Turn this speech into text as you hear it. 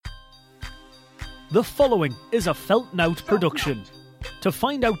The following is a Feltnout production. To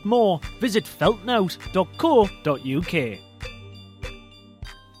find out more, visit feltnout.co.uk.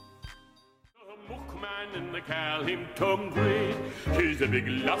 Call him Tom Gray. She's a big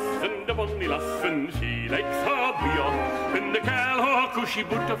lass and a bonny lass, and she likes her beer. And they call her Cushy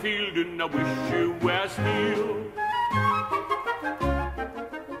Butterfield, and I wish you were still.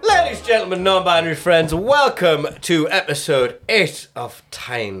 Ladies and gentlemen, non-binary friends, welcome to episode 8 of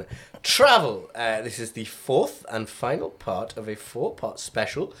Time Travel. This is the fourth and final part of a 4-part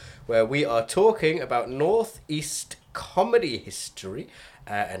special where we are talking about Northeast comedy history.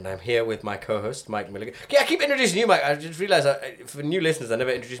 And I'm here with my co-host, Mike Milligan. Yeah, I keep introducing you, Mike. I just realised, for new listeners, I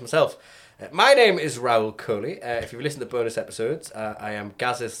never introduced myself. My name is Raoul Coley. If you've listened to bonus episodes, I am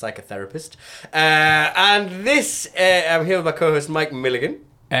Gaz's psychotherapist. And this, I'm here with my co-host, Mike Milligan.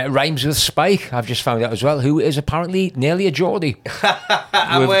 Rhymes with Spike, I've just found out as well, who is apparently nearly a Geordie.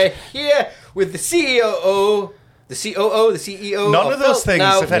 And we're here with the CEO, the COO, the CEO. None of those things,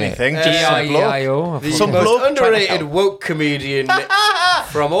 now, if anything. Just some bloke. The Some most bloke underrated woke comedian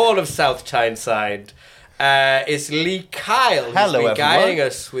from all of South Tyneside. It's Lee Kyle. Hello, who's been guiding everyone.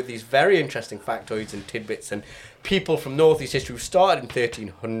 us with these very interesting factoids and tidbits and people from Northeast history who started in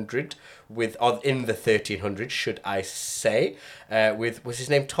 1300 in the 1300s, should I say, with, was his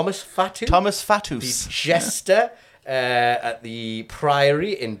name Thomas Fatus? Thomas The Fatus. jester at the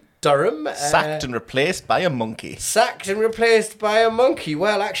Priory in Durham. Sacked and replaced by a monkey. Sacked and replaced by a monkey.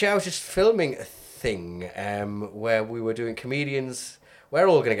 Well, actually, I was just filming a thing where we were doing comedians. We're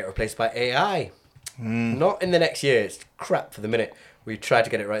all going to get replaced by AI. Not in the next year. It's crap for the minute. We tried to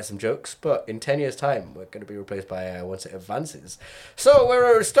get it right, some jokes, but in 10 years' time, we're going to be replaced by AI once it advances. So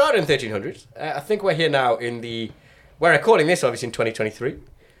we're starting in 1300s. I think we're here now we're recording this, obviously, in 2023.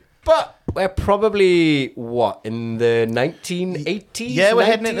 But we're probably, in the 1980s? Yeah, we're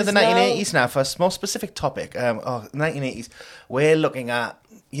heading into the 1980s now? now for a more specific topic. 1980s. We're looking at,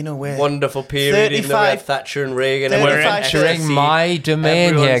 we're... Wonderful period, even though we had Thatcher and Reagan. And We're 35 entering my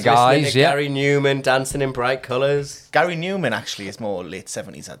domain here, everyone's listening guys. to Yeah. Gary Newman dancing in bright colours. Gary Newman actually is more late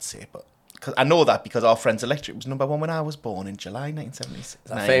 70s, I'd say, but... Cause I know that because Our Friends Electric was number 1 when I was born in July 1976.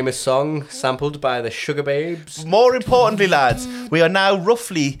 That famous song sampled by the Sugar Babes. More importantly, lads, we are now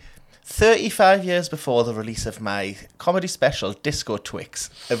roughly 35 years before the release of my comedy special, Disco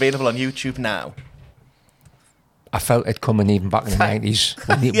Twix, available on YouTube now. I felt it coming even back in the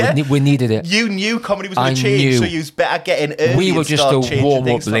 90s. Yeah. We needed it. You knew comedy was going I to change, knew. so you better get in early. We were and just start a changing warm-up,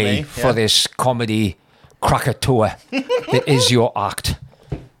 things for me. Lee, for this comedy Krakatoa that is your act.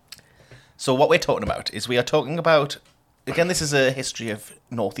 So what we're talking about is we are talking about, again, this is a history of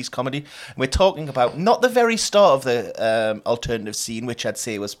Northeast comedy. And we're talking about not the very start of the alternative scene, which I'd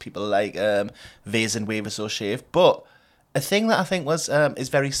say was people like Vase and Waver So Shave, but a thing that I think was is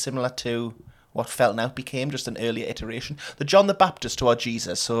very similar to what Feltnout became, just an earlier iteration. The John the Baptist to our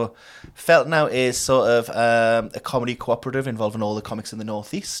Jesus. So Feltnout is sort of a comedy cooperative involving all the comics in the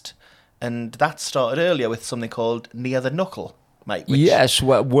Northeast. And that started earlier with something called Near the Knuckle. Mike, Yes,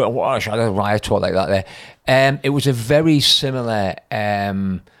 I had a riot talk like that there. It was a very similar...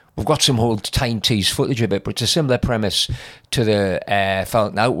 we've got some old Time Tease footage of it, but it's a similar premise to the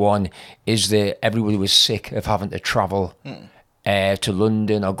Feltnout one, is that everybody was sick of having to travel to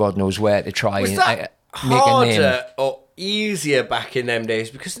London or God knows where to try Was and that make a name. harder or easier back in them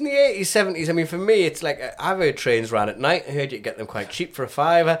days? Because in the 80s, 70s, I mean, for me, it's like, I've heard trains ran at night. I heard you could get them quite cheap for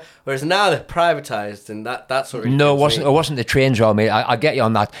 $5, whereas now they're privatised, and that sort of... No, it wasn't the trains, Rob, mate. I get you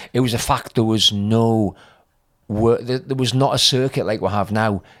on that. It was the fact there was no... There was not a circuit like we have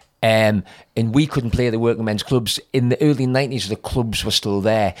now. And we couldn't play the working men's clubs. In the early 90s, the clubs were still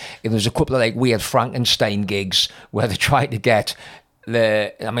there. And there was a couple of weird Frankenstein gigs where they tried to get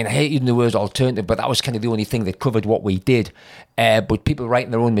I hate using the word alternative, but that was kind of the only thing that covered what we did. But people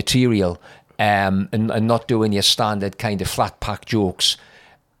writing their own material and not doing your standard kind of flat pack jokes.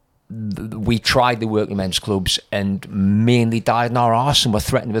 We tried the working men's clubs and mainly died in our arse and were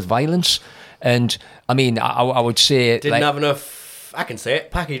threatened with violence. And I mean, I would say... Didn't have enough... I can say it.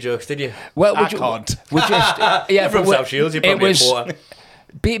 Packy jokes, did you? Well, I can't. We just, yeah, You're from South Shields, you're probably a porter.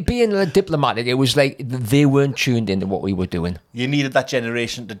 Being diplomatic, it was like they weren't tuned into what we were doing. You needed that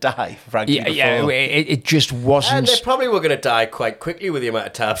generation to die, frankly. Yeah, it just And wasn't. they probably were going to die quite quickly with the amount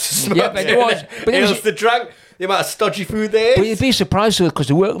of tabs. Yeah, but it was. But it was. the drunk, the amount of stodgy food there But is. you'd be surprised though, because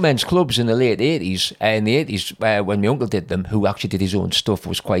the workmen's clubs in the late 80s, in the 80s, when my uncle did them, who actually did his own stuff,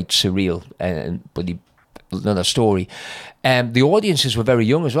 was quite surreal. But another story. The audiences were very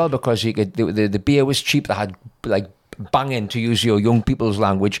young as well, because you could the beer was cheap. They had banging, to use your young people's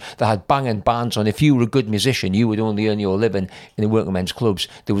language, they had banging bands on. If you were a good musician, you would only earn your living in the working men's clubs.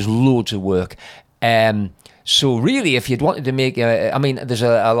 There was loads of work. So really, if you'd wanted to make, there's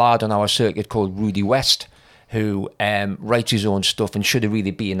a lad on our circuit called Rudy West who writes his own stuff and should have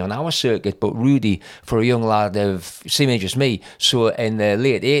really been on our circuit. But Rudy, for a young lad of same age as me, so in the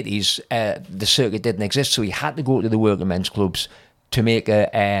late 80s, the circuit didn't exist, so he had to go to the working men's clubs to make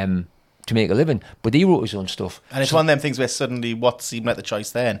a living. But he wrote his own stuff. And it's one of them things where suddenly what seemed like the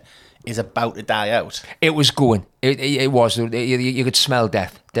choice then is about to die out. It was going. It was. You could smell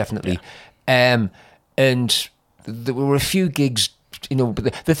death, definitely. Yeah. And there were a few gigs,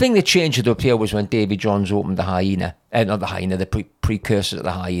 but the thing that changed it up here was when Davy Johns opened the Hyena, not the Hyena, the precursor to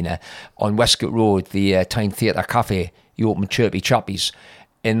the Hyena, on Westcott Road, the Tyne Theatre Cafe. He opened Chirpy Chappies.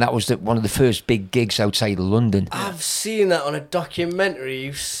 And that was one of the first big gigs outside of London. I've seen that on a documentary.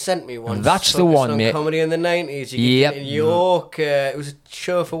 You sent me one. That's the one, on mate. Comedy in the 90s. Yep. In York. It was a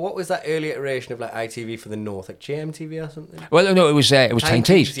show for, what was that early iteration of like ITV for the North? Like JMTV or something? Well, no, it was Tyne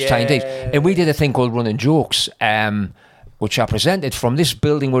Tees. Yeah. Tyne Tees. And we did a thing called Running Jokes, which I presented from this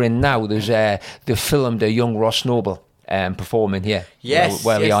building we're in now. There's they filmed a young Ross Noble performing here. Yes,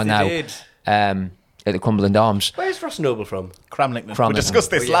 where we are now. Did. At the Cumberland Arms. Where's Ross Noble from? Cramlington. Cramlington. We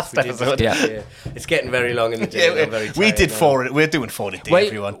discussed this last episode. Yeah. It's getting very long in the day. I'm very we tired did now. 4. We're doing 4 a day,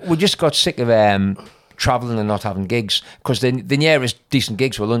 everyone. We just got sick of travelling and not having gigs, because the nearest decent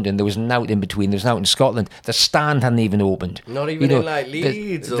gigs were London. There was an out in between. There was an out in Scotland. The Stand hadn't even opened. Not even in like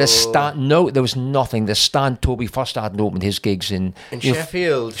Leeds? The Stand, no, there was nothing. The Stand, Toby Foster hadn't opened his gigs in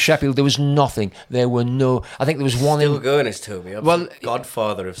Sheffield. Sheffield, there was nothing. There were no. I think there was one Still in. going as Toby. Well,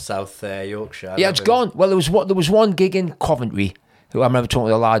 godfather of South Yorkshire. Yeah, it's gone. Well, there was one gig in Coventry. Who I remember talking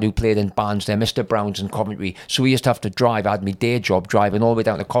to a lad who played in bands there, Mr. Brown's in Coventry. So we used to have to drive. I had my day job driving all the way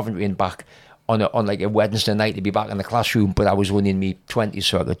down to Coventry and back on like a Wednesday night to be back in the classroom. But I was only in my 20s,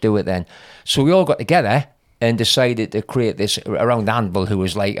 so I could do it then. So we all got together and decided to create this around Anvil, who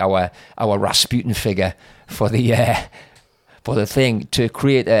was like our Rasputin figure for the thing, to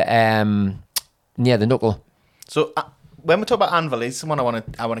create a near the Knuckle. So when we talk about Anvil, he's someone I want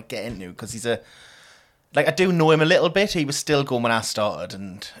to get into, because he's I do know him a little bit. He was still going when I started,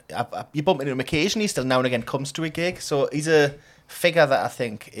 and you bump into him occasionally. He still now and again comes to a gig. So he's a figure that I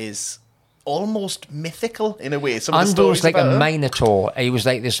think is almost mythical in a way. Anvil was like a minotaur. He was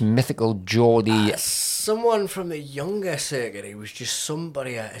like this mythical Geordie. Someone from the younger circuit. He was just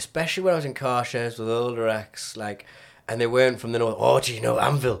somebody, especially when I was in car shares with older acts, and they weren't from the North. Oh, do you know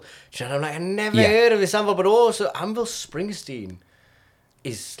Anvil? And I'm like, I never heard of this Anvil, but also Anvil Springsteen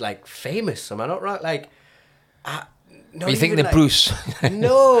is famous. Am I not right? You think that Bruce?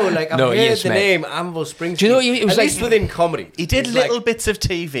 No, I've No, heard yes, the mate. name Anvil Springsteen. Do you know it was at least within comedy? He did little bits of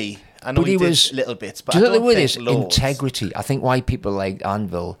TV. I know But he did was little bits, but do you I know don't what it think is? loads. Integrity. I think why people liked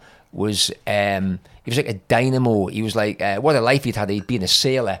Anvil was he was like a dynamo. He was like what a life he'd had. He'd been a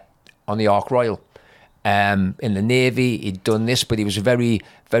sailor on the Ark Royal, in the Navy. He'd done this, but he was a very,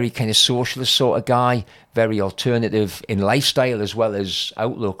 very kind of socialist sort of guy, very alternative in lifestyle as well as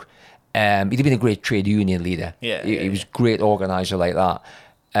outlook. He'd been a great trade union leader. He was a great organizer like that.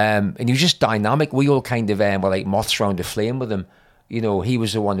 And he was just dynamic. We all kind of were like moths round a flame with him. He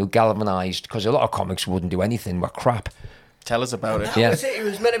was the one who galvanised, because a lot of comics wouldn't do anything, were crap. Tell us about it. That was it. It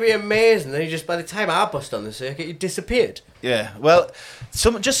was meant to be amazing. Then by the time I bust on the circuit, he disappeared. Yeah, well,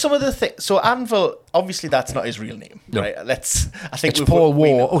 some of the things. So Anvil, obviously, that's not his real name, right? I think It's Paul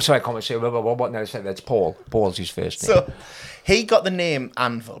War. Oh, sorry, I can't say what now. That's Paul. Paul's his first name. So he got the name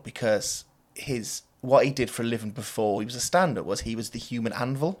Anvil because what he did for a living before he was a stand-up was he was the human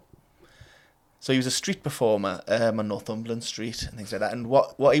anvil. So he was a street performer on Northumberland Street and things like that. And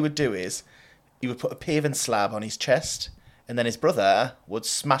what he would do is he would put a paving slab on his chest, and then his brother would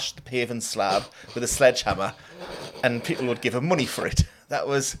smash the paving slab with a sledgehammer, and people would give him money for it. That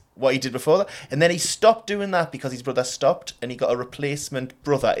was what he did before that. And then he stopped doing that because his brother stopped, and he got a replacement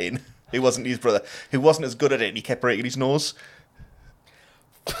brother in who wasn't his brother, who wasn't as good at it, and he kept breaking his nose.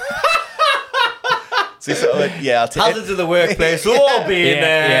 So he sort of went, I'll take Hazards of the workplace, all being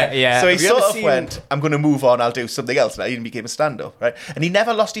there. Yeah. So he Have you sort ever of seen- went, I'm going to move on, I'll do something else. And he became a stand-up, right? And he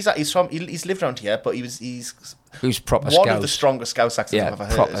never lost his... He's lived around here, but he's Who's proper one of Scouse. the strongest Scouse accents I've ever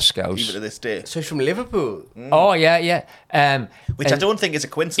heard. proper Scouse. Even to this day. So he's from Liverpool. Oh, yeah. Which I and don't think is a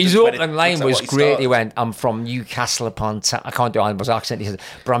coincidence. His when it opening looks line like was what he great. started. He went, I'm from Newcastle upon Tyne. I can't do Anvil's accent. He said,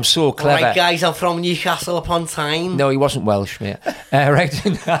 but I'm so clever. Right, guys, I'm from Newcastle upon Tyne. No, he wasn't Welsh, mate. Right.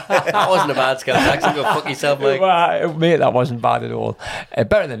 That wasn't a bad Scouse accent. Go fuck yourself, mate. Well, mate, that wasn't bad at all.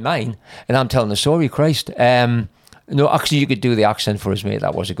 Better than mine. And I'm telling the story, Christ. No, actually, you could do the accent for us, mate.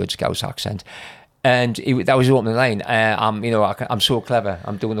 That was a good Scouse accent. And that was the opening line. I'm so clever.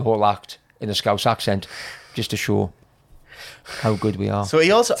 I'm doing the whole act in a Scouse accent just to show. how good we are. So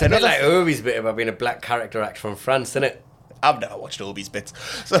he also It's a bit like Obi's bit about being a black character actor from France, isn't it? I've never watched Obi's bits.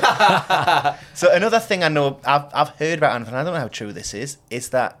 So, so another thing I know I've heard about Anvil, and I don't know how true this is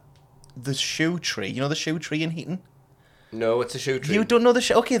that the shoe tree. You know the shoe tree in Heaton? No, it's a shoe tree. You don't know the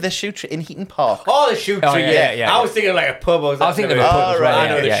shoe? Okay, the shoe tree in Heaton Park. Oh, the shoe tree. Oh, yeah. I was thinking like a pub. I was thinking of a pub as well, I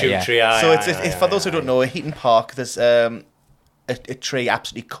know the yeah, shoe yeah. tree. So it's for those who don't know, at Heaton Park, there's a tree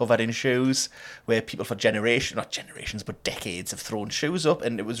absolutely covered in shoes where people for not generations, but decades have thrown shoes up,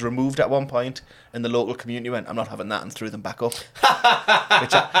 and it was removed at one point, and the local community went, I'm not having that, and threw them back up.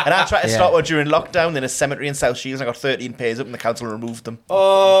 And I tried to start one during lockdown in a cemetery in South Shields, and I got 13 pairs up, and the council removed them.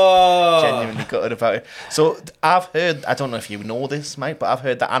 Oh. Genuinely gutted about it. So I've heard, I don't know if you know this, Mike, but I've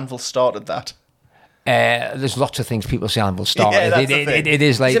heard that Anvil started that. There's lots of things people say Anvil started. Yeah, that's the thing. It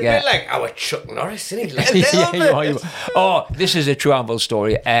is like... It's a bit like our Chuck Norris, isn't he? Like, Yeah, you are. Oh, this is a true Anvil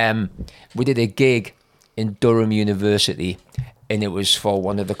story. We did a gig in Durham University, and it was for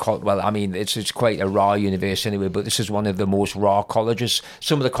one of the... it's quite a raw university anyway, but this is one of the most raw colleges.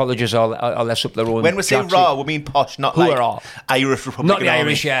 Some of the colleges are less up their own... When we say raw, we mean posh, not Who like are raw? Irish Republican Not the Army.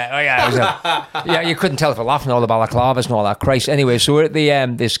 Irish, yeah. Oh, yeah. It was yeah, you couldn't tell if we're laughing, all the balaclavas and all that. Christ. Anyway, so we're at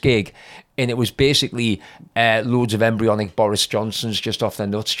the this gig, and it was basically loads of embryonic Boris Johnsons just off their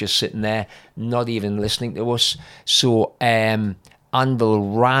nuts, just sitting there, not even listening to us. So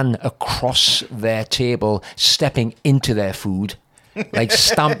Anvil ran across their table, stepping into their food, like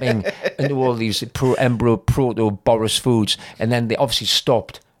stamping into all these proto-Boris foods. And then they obviously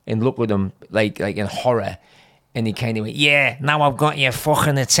stopped and looked at them like in horror. And he kind of went, yeah, now I've got your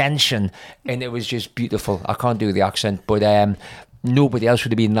fucking attention. And it was just beautiful. I can't do the accent, but nobody else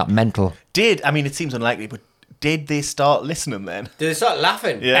would have been that mental. It seems unlikely, but did they start listening then? Did they start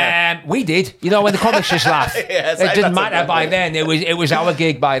laughing? Yeah. We did. You know, when the comics just laugh. Yes, it didn't that's matter a- by then. It was our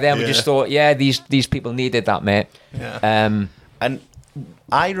gig by then. We just thought, yeah, these people needed that, mate. Yeah. And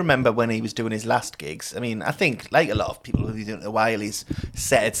I remember when he was doing his last gigs. I mean, I think, like a lot of people who've been doing it a while, his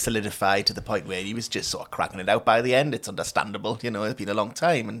set had solidified to the point where he was just sort of cracking it out by the end. It's understandable, you know, it's been a long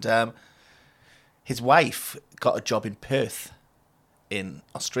time. And his wife got a job in Perth in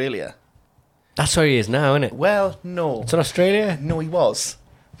Australia. That's where he is now, isn't it? Well, no. It's in Australia? No, he was.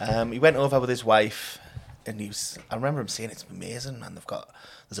 He went over with his wife, and I remember him saying it's amazing, man.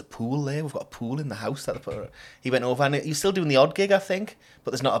 There's a pool there. We've got a pool in the house that they put. He went over, and he's still doing the odd gig, I think.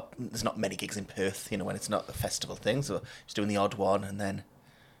 But there's not many gigs in Perth, you know, when it's not a festival thing. So he's doing the odd one, and then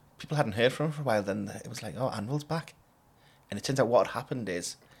people hadn't heard from him for a while. Then it was like, oh, Anvil's back, and it turns out what had happened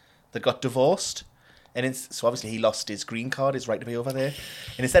is they got divorced. And so obviously he lost his green card, his right to be over there.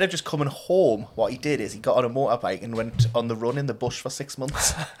 And instead of just coming home, what he did is he got on a motorbike and went on the run in the bush for 6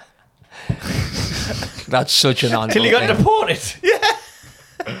 months. That's such an Anvil Till he got thing. deported. Yeah.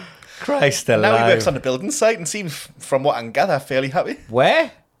 Christ alive. Now he works on the building site and seems, from what I can gather, fairly happy.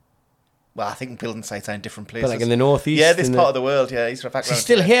 Where? Well, I think building sites are in different places. But like in the northeast? Yeah, this in part of the world, yeah. He's back He's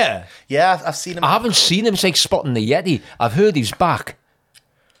still here? Yeah, I've seen him. I haven't seen him since spotting the Yeti. I've heard he's back,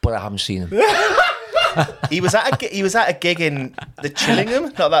 but I haven't seen him. He was at a gig in the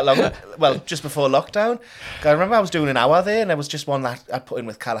Chillingham not that long, well, just before lockdown. I remember I was doing an hour there, and there was just one that I put in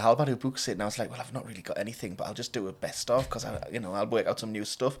with Cal Halbert who books it, and I was like, well, I've not really got anything, but I'll just do a best of because I'll work out some new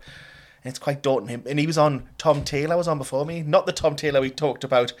stuff. And it's quite daunting. And he was on Tom Taylor was on before me, not the Tom Taylor we talked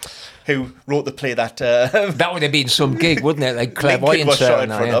about, who wrote the play that. That would have been some gig, wouldn't it? Like clairvoyance. was shot in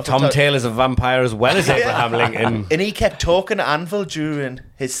front of. Tom Taylor's a vampire as well as Abraham Lincoln. And he kept talking to Anvil during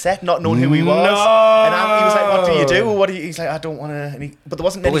his set, not knowing who he was. No! And he was like, "What do you do?" He's like, "I don't want to." But there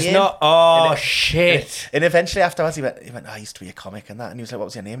wasn't It any. was in. not. Oh, And shit. And eventually, afterwards, he went, "I used to be a comic and that." And he was like, "What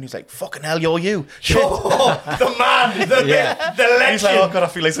was your name?" And he was like, "Fucking hell, you're you." Oh, the man. The legend. He's like, "Oh god, I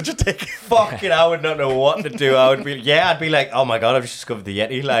feel like such a dick." Fucking, I would not know what to do. I'd be like, oh my god, I've just discovered the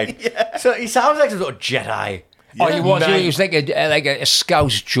Yeti. Like, so he sounds like some sort of Jedi. Oh, he was. Nice. He was like a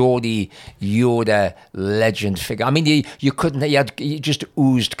Scouse Geordie Yoda legend figure. I mean, you couldn't. You just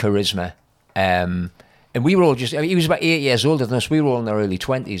oozed charisma. And we were all just. He was about 8 years older than us. We were all in our early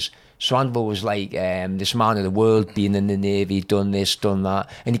 20s. So Anvil was like this man of the world, being in the Navy, done this, done that,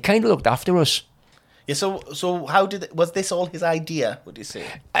 and he kind of looked after us. Yeah. So how was this all his idea? Would you say?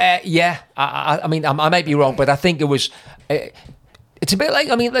 Yeah, I mean, I might be wrong, but I think it was. It's a bit like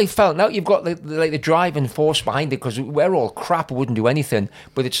felt now you've got the driving force behind it because we're all crap, we wouldn't do anything.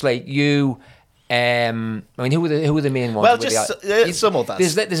 But it's like you. I mean, who were the main ones? Well, just some of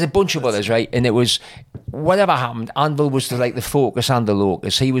us. There's a bunch of others, right? And it was whatever happened. Anvil was the focus and the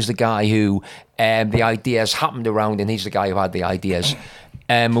locus. He was the guy who the ideas happened around, and he's the guy who had the ideas.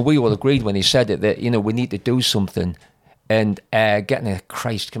 We all agreed when he said it that we need to do something. And getting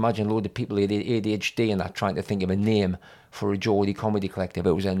can you imagine a load of people with ADHD and that trying to think of a name for a Geordie comedy collective.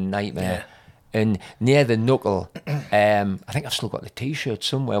 It was a nightmare. And near the Knuckle, I think I've still got the T-shirts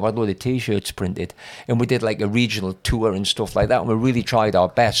somewhere. I had a load of T-shirts printed. And we did like a regional tour and stuff like that. And we really tried our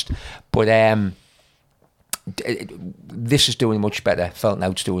best. But this is doing much better.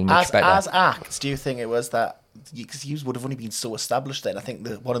 Feltnout's doing much better. As acts, do you think it was that, because you would have only been so established then, I think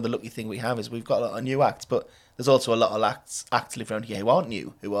one of the lucky things we have is we've got a lot of new acts, but there's also a lot of acts live around here who aren't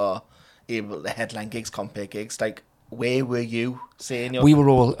new, who are able to headline gigs, compare gigs. Like, where were you saying we were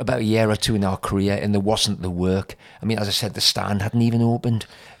all about a year or two in our career, and there wasn't the work. I mean, as I said, the stand hadn't even opened.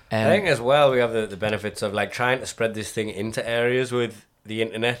 I think as well we have the benefits of like trying to spread this thing into areas with the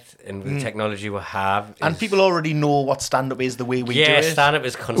internet and the technology we have. And people already know what stand-up is the way we do it. Yeah, stand-up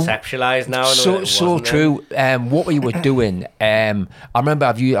is conceptualised now. So true. What we were doing, I remember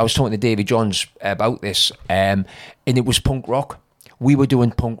I was talking to Davy Johns about this, and it was punk rock. We were doing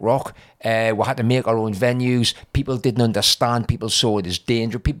punk rock. We had to make our own venues. People didn't understand. People saw it as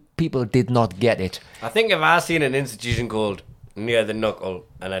danger. People did not get it. I think if I seen an institution called Near the Knuckle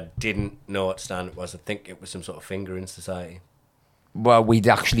and I didn't know what stand-up was, I think it was some sort of fingering society. Well, we'd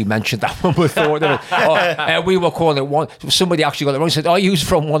actually mentioned that when we thought of it. We were calling it one. Somebody actually got it wrong and said, I use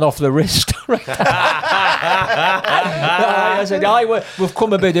from one off the wrist. I said, we've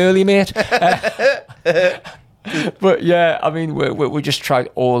come a bit early, mate. But yeah, I mean, we just tried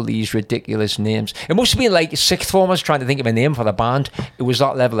all these ridiculous names. It must have been like sixth formers trying to think of a name for the band. It was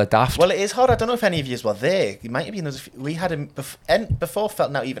that level of daft. Well, it is hard. I don't know if any of you were there. You might have been. We had him before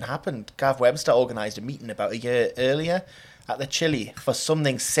Feltnout even happened. Gav Webster organised a meeting about a year earlier at the Chili for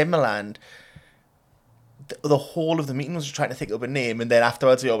something similar, and the whole of the meeting was trying to think of a name, and then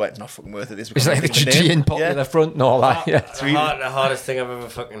afterwards we all went, it's not fucking worth it. It's like the G pop in the front and all that. Yeah. The hardest thing I've ever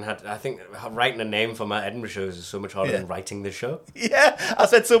fucking had. I think writing a name for my Edinburgh shows is so much harder than writing the show. Yeah, I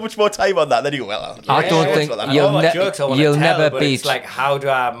spent so much more time on that. Then you go, well, I don't think you'll never beat. It's like, how do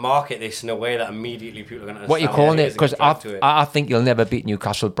I market this in a way that immediately people are going to understand what you're calling it? Because I think you'll never beat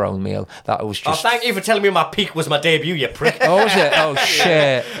Newcastle Brown Mail. That was just. Oh, thank you for telling me my peak was my debut, you prick. Oh, was it? Oh,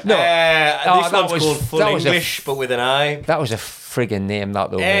 shit. No, this one's called Full English, but with an I. That was a friggin' name,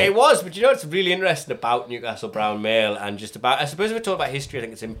 that though. It was, but you know what's really interesting about Newcastle Brown Mail and just about, I suppose if we talk about history, I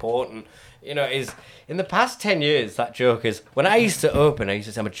think it's important, you know, is in the past 10 years, that joke is, when I used to open, I used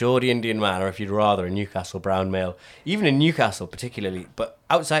to say I'm a Geordie Indian man, or if you'd rather, a Newcastle Brown Mail, even in Newcastle particularly, but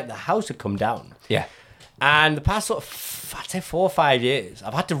outside the house had come down. Yeah. And the past sort of, I'd say 4 or 5 years,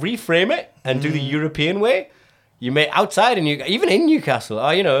 I've had to reframe it and do the European way. You may, outside of Newcastle, even in Newcastle,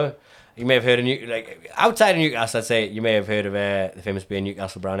 or, you know, you may have heard of outside of Newcastle, I'd say you may have heard of the famous beer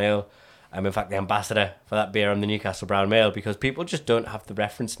Newcastle Brown Ale. I'm in fact the ambassador for that beer on the Newcastle Brown Mail because people just don't have the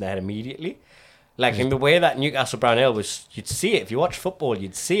reference in their head immediately. Like in the way that Newcastle Brown Ale was, you'd see it. If you watch football,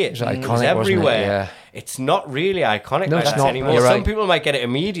 you'd see it. It was everywhere. Wasn't it? Yeah. It's not really iconic no, like it's that not. anymore. You're Some right. people might get it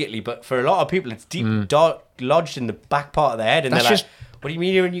immediately, but for a lot of people, it's deep lodged in the back part of their head. And That's they're just, like, what do you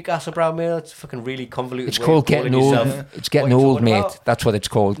mean you're in Newcastle Brown Mail? It's fucking really convoluted. It's called getting old. It's getting old, mate. That's what it's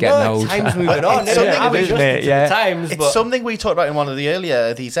called, getting old. Time's moving on. It's something we talked about in one of the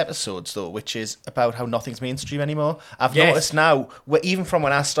earlier these episodes, though, which is about how nothing's mainstream anymore. I've noticed now, even from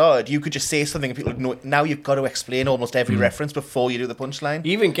when I started, you could just say something and people would know. Now you've got to explain almost every reference before you do the punchline.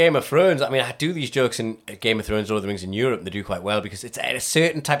 Even Game of Thrones, I mean, I do these jokes in Game of Thrones, Lord of the Rings in Europe, and they do quite well because it's a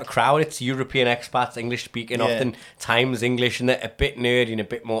certain type of crowd. It's European expats, English speaking, often times English, and they're a bit nerdy and a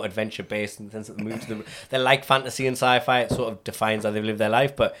bit more adventure based in the sense that they move to they like fantasy and sci-fi. It sort of defines how they live their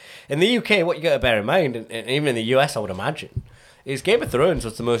life. But in the UK, what you got to bear in mind, and even in the US, I would imagine, is Game of Thrones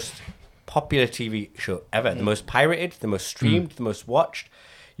was the most popular TV show ever, the most pirated, the most streamed, the most watched.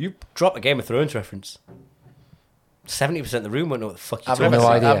 You drop a Game of Thrones reference, 70% of the room won't know what the fuck you're talking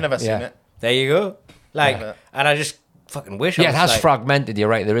about. I've never seen it. There you go. And I just fucking wish. Yeah, it has fragmented. You're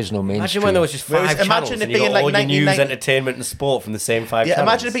right. There is no mainstream. Imagine when there was just 5 channels and you got all your news, entertainment, and sport from the same 5 channels.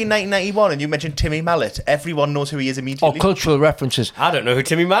 Imagine it being 1991 and you mentioned Timmy Mallet. Everyone knows who he is immediately. Or cultural referends. I don't know who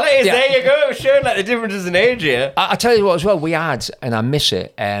Timmy Mallet is. There you go. Showing like the differences in age here. I tell you what, as well, we had, and I miss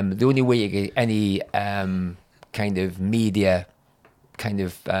it. The only way you get any kind of media kind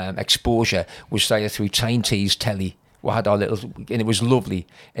of exposure was either through Tyne Tees telly. We had our little, and it was lovely.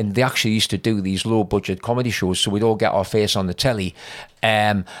 And they actually used to do these low-budget comedy shows, so we'd all get our face on the telly,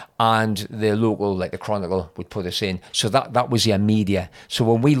 and the local, like the Chronicle, would put us in. So that was your media. So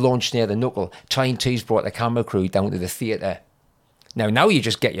when we launched Near the Knuckle, Tyne Tees brought the camera crew down to the theatre. Now you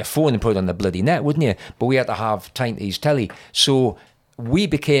just get your phone and put it on the bloody net, wouldn't you? But we had to have Tyne Tees telly. So we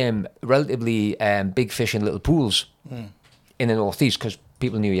became relatively big fish in little pools in the North East because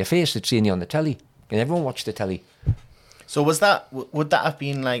people knew your face, they'd seen you on the telly, and everyone watched the telly. So would that have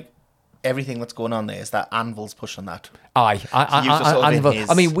been like everything that's going on there is that Anvil's pushing that. Aye, use the sort of in Anvil. his-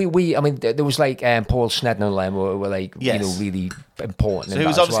 I mean, there was like Paul Snedden and them were like, Yes. really important. So in he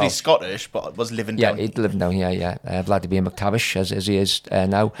was that as obviously well. Scottish, but was living Yeah, down. he'd lived down here, yeah. Vladimir McTavish, as he is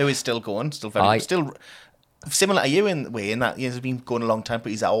now. Who is still going, still Aye. still similar to you in the way in that he's been going a long time, but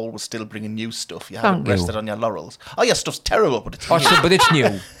he's always still bringing new stuff. You haven't Thank you. rested on your laurels. Oh, your stuff's terrible, but it's Oh, new. but it's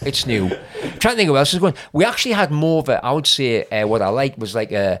new. It's new. I'm trying to think of what else is going. We actually had more of a, I would say, what I liked was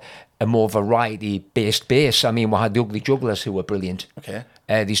like a more variety-based bass. I mean, we had the Ugly Jugglers who were brilliant. Okay.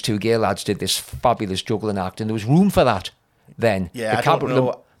 These two gay lads did this fabulous juggling act, and there was room for that then. Yeah,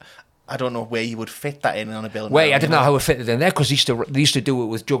 I don't know where you would fit that in on a building. Wait, I didn't know how it fitted in there because they used to do it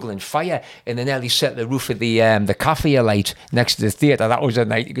with juggling fire, and they nearly set the roof of the cafe alight next to the theatre. That was a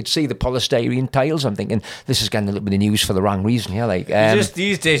night you could see the polystyrene tiles. I'm thinking this is getting a little bit of news for the wrong reason here. Like, Just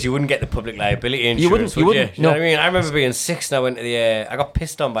these days, you wouldn't get the public liability insurance. You would wouldn't. You know No. what I mean? I remember being 6 and I went to the. I got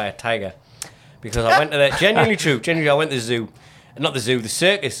pissed on by a tiger because I went to the. Genuinely true. Genuinely, I went to the zoo, not the zoo, the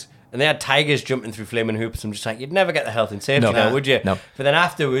circus. And they had tigers jumping through flaming hoops. I'm just like, you'd never get the health and safety No. now, would you? No. But then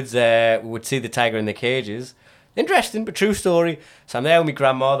afterwards, we would see the tiger in the cages. Interesting, but true story. So I'm there with my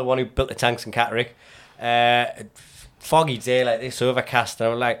grandma, the one who built the tanks in Catterick. Foggy day like this, overcast. And I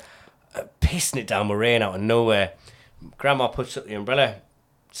was like, pissing it down with rain out of nowhere. Grandma puts up the umbrella.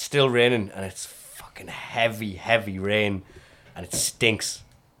 It's still raining, and it's fucking heavy, heavy rain. And it stinks.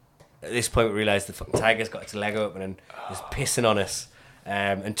 At this point, we realised the fucking tiger's got its leg open and is pissing on us.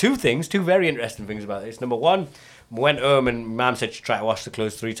 And two very interesting things about this. Number one, we went home and Mum said she tried to wash the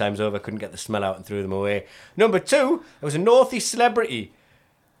clothes 3 times over, couldn't get the smell out and threw them away. Number two, there was a Northeast celebrity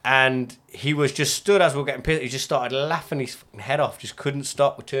and he was just stood as we were getting pissed. He just started laughing his fucking head off, just couldn't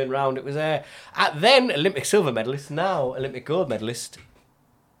stop. We turned around, it was then Olympic silver medalist, now Olympic gold medalist,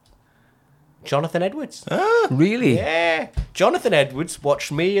 Jonathan Edwards. really? Yeah. Jonathan Edwards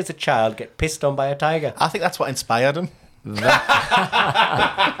watched me as a child get pissed on by a tiger. I think that's what inspired him.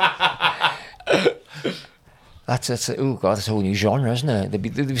 That's oh god, that's a whole new genre, isn't it?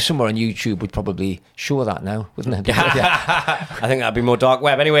 There'd be somewhere on YouTube would probably show that now, wouldn't it? Yeah. I think that'd be more dark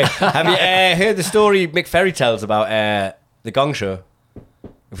web. Anyway, have you heard the story Mick Ferry tells about the Gong Show?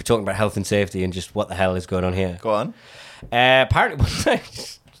 If we're talking about health and safety and just what the hell is going on here. Go on. Apparently, one night,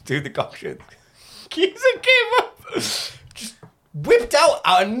 just do the Gong Show. Geezer came up, just whipped out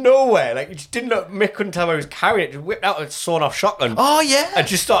of nowhere. Like, it just didn't look, Mick couldn't tell where he was carrying it. Just whipped out a sawn off shotgun. Oh, yeah. And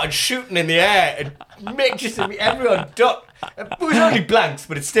just started shooting in the air. And Mick just, everyone ducked. It was only blanks,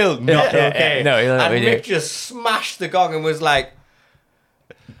 but it's still not okay. No, and really. Mick just smashed the gong and was like,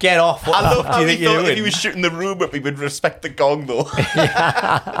 get off. What I the love fuck how do you he think you're thought if doing? he was shooting the room up, he would respect the gong, though.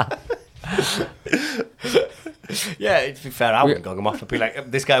 Yeah, to be fair, I wouldn't gong him off. I'd be like,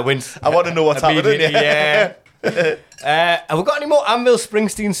 this guy wins. I want to know what's happening. Immediately, yeah. Have we got any more Anvil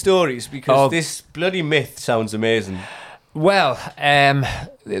Springsteen stories? Because this bloody myth sounds amazing. Well,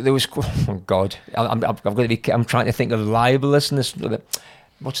 there was. Oh God, I'm going to be. I'm trying to think of libelous.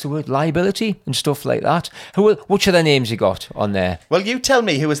 What's the word? Liability and stuff like that. Which of the names he got on there? Well, you tell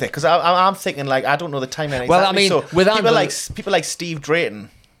me who was there, because I'm thinking, like, I don't know the timeline exactly. Well, I mean, so with people like Steve Drayton.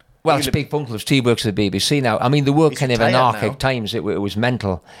 Well, it's Big Fun Clubs. He works at the BBC now. I mean, they were He's kind of retired anarchic now. times. It was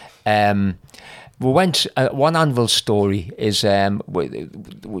mental. We went. One Anvil story is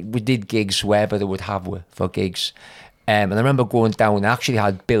we did gigs wherever they would have for gigs, and I remember going down. I actually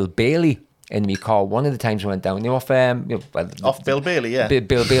had Bill Bailey in my car. One of the times we went down, off Bill Bailey, yeah.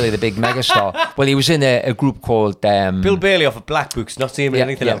 Bill Bailey, the big megastar. Well, he was in a group called Bill Bailey off of Black Books, not seeing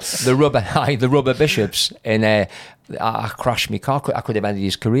anything else. the Rubber Bishops. And I crashed my car. I could have ended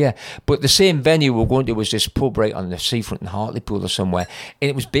his career. But the same venue we were going to was this pub right on the seafront in Hartlepool or somewhere, and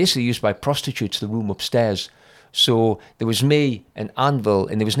it was basically used by prostitutes. The room upstairs. So there was me and Anvil,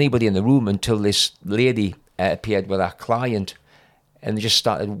 and there was nobody in the room until this lady appeared with our client. And they just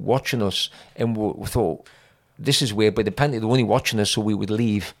started watching us, and we thought, this is weird, but apparently they were only watching us so we would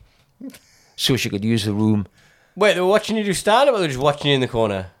leave, so she could use the room. Wait, they were watching you do stand-up, or they were just watching you in the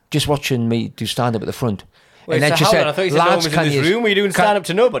corner? Just watching me do stand-up at the front. Wait, and so how long? I thought you said no one was in this room. Were you doing stand-up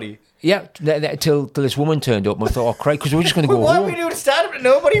to nobody? Yeah, till this woman turned up, and I thought, oh, Christ, because we were just going to go Why home. were you doing stand-up to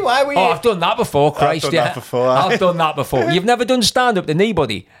nobody? Why were you... Oh, I've done that before, Christ. done that before. I've done that before. You've never done stand-up to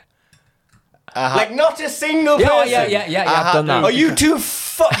anybody? Like, not a single person? Yeah, I've done that. Oh, you two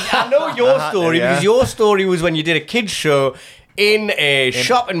I know your story, yeah. because your story was when you did a kids show in a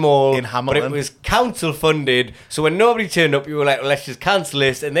shopping mall, in but Hamilton. it was council funded. So when nobody turned up, you were like, well, let's just cancel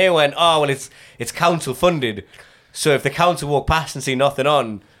this. And they went, oh, well, it's council funded. So if the council walk past and see nothing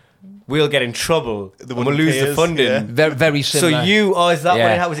on, we'll get in trouble and we'll wouldn't lose pay the us, funding. yeah. Very, very So similar. is that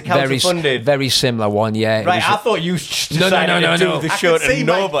what it was? A council very, funded? Very similar one, yeah. It Right, was- I thought you decided no, to do no. the I show could see to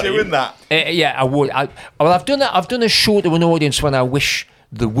Mike nobody. doing that. Yeah, I would. I've done a show to an audience when I wish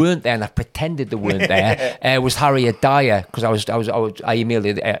they weren't there, and I pretended they weren't there. It was Harriet Dyer, because I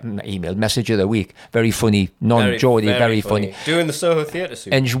emailed message of the week. Very funny, non-Geordie, very funny. Doing the Soho Theatre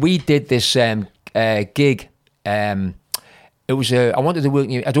suit. And we did this gig. It was I wanted to work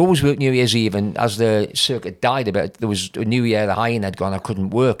I'd always worked New Year's Eve, and as the circuit died a bit, there was a New Year, the high-end had gone, I couldn't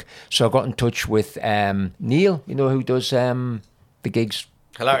work. So I got in touch with Neil, you know, who does the gigs.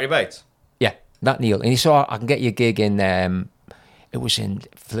 Hilarity Bates. Yeah, that Neil. And he said, I can get you a gig in, it was in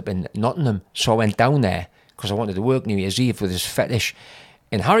flipping Nottingham. So I went down there because I wanted to work New Year's Eve with this fetish.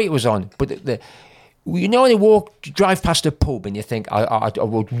 And Harriet was on, but you know when you drive past a pub and you think, I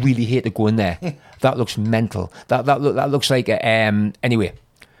would really hate to go in there. That looks mental. That looks like anyway,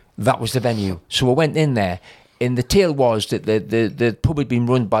 that was the venue. So I went in there, and the tale was that the pub had been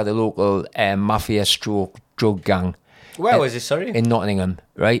run by the local mafia stroke drug gang. Where was this, sorry? In Nottingham,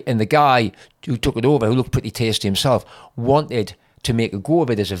 right? And the guy who took it over, who looked pretty tasty himself, wanted to make a go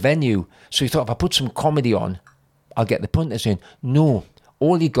of it as a venue. So he thought, if I put some comedy on, I'll get the punters in. No,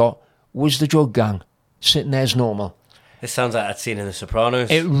 all he got was the drug gang sitting there as normal. This sounds like that scene in The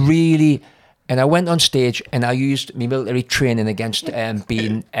Sopranos. It really... And I went on stage and I used my military training against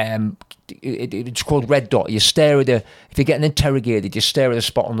being... it's called red dot. You stare at if you're getting interrogated, you stare at a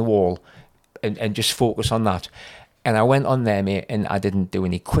spot on the wall and just focus on that. And I went on there, mate, and I didn't do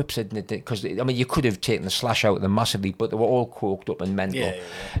any quips. Because, I mean, you could have taken the slash out of them massively, but they were all coked up and mental.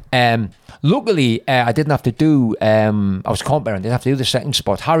 Yeah. Luckily, I didn't have to do... I was competent. I didn't have to do the second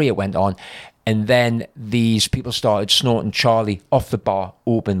spot. Harriet went on, and then these people started snorting Charlie off the bar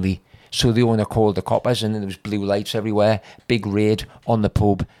openly. So the owner called the coppers, and then there was blue lights everywhere. Big raid on the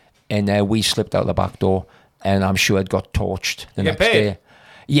pub, and we slipped out the back door, and I'm sure it got torched the next day.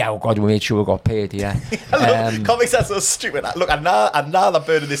 Yeah, oh God, we made sure we got paid, yeah. Comics are so stupid. Look, I'm now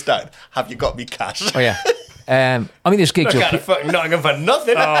burning this down. Have you got me cash? Oh, yeah. I mean, this gig's... I can't fucking Nottingham for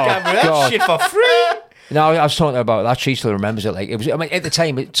nothing. I can't do that God. shit for free. No, I was talking about that. She still remembers it. Like it was. I mean, at the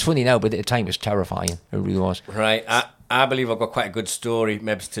time, it's funny now, but at the time, it was terrifying. It really was. Right. I believe I've got quite a good story,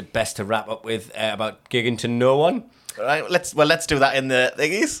 maybe best to wrap up with, about gigging to no one. Right, let's do that in the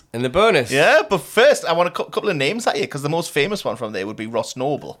thingies. In the bonus. Yeah, but first, I want a couple of names at you, because the most famous one from there would be Ross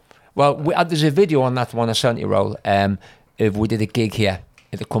Noble. Well, there's a video on that one I sent you, Roll. If we did a gig here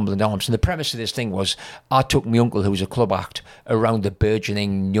at the Cumberland Arms, and the premise of this thing was, I took my uncle, who was a club act, around the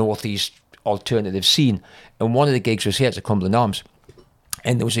burgeoning northeast alternative scene, and one of the gigs was here at the Cumberland Arms,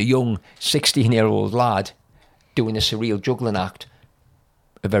 and there was a young 16-year-old lad doing a surreal juggling act,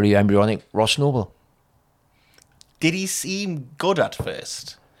 a very embryonic Ross Noble. Did he seem good at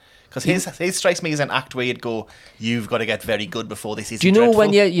first? Because his strikes me as an act where you'd go, you've got to get very good before this is. Do you know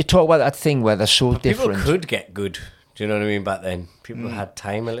when you talk about that thing where they're so different? People could get good. Do you know what I mean? Back then, people had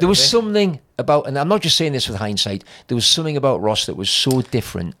time a little bit. There was something about, and I'm not just saying this with hindsight, there was something about Ross that was so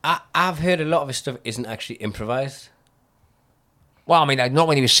different. I've heard a lot of his stuff isn't actually improvised. Well, I mean, not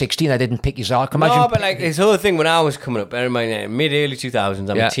when he was 16, I didn't pick his arc. No, but like his whole thing when I was coming up, bear in mind, mid-early 2000s,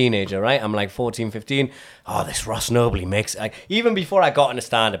 I'm a teenager, right? I'm like 14, 15. Oh, this Ross Noble, he makes... Like, even before I got into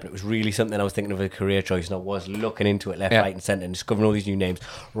stand-up, it was really something I was thinking of a career choice, and I was looking into it left, right and centre and discovering all these new names.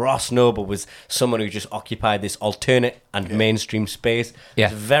 Ross Noble was someone who just occupied this alternate and mainstream space. Yeah.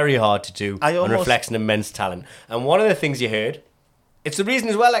 It's very hard to do and reflects an immense talent. And one of the things you heard... It's the reason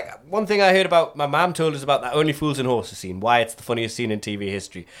as well, like, one thing I heard about, my mum told us about that Only Fools and Horses scene, why it's the funniest scene in TV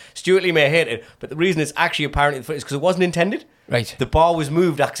history. Stuart Lee may hate it, but the reason it's actually apparently the funniest is because it wasn't intended. Right. The bar was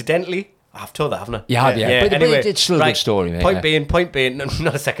moved accidentally. I've told that, haven't I? You have, yeah. But anyway, it's still a good story, mate. Point being, no,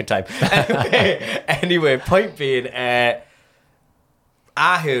 not a second time. Anyway, point being, I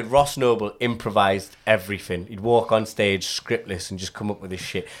heard Ross Noble improvised everything. He'd walk on stage scriptless and just come up with his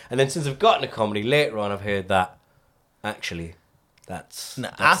shit. And then since I've gotten to comedy, later on I've heard that, actually... That's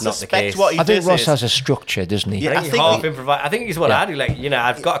not the case. I think Ross has a structure, doesn't he? Yeah, I think half improvise. I think he's what I do. Like, you know,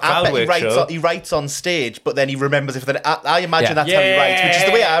 I've got a crowd work show. He writes on stage, but then he remembers if I imagine that's how he writes, which is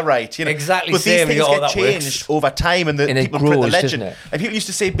the way I write. You know, exactly. But these things get changed over time, and people grows, put the legend. It? And people used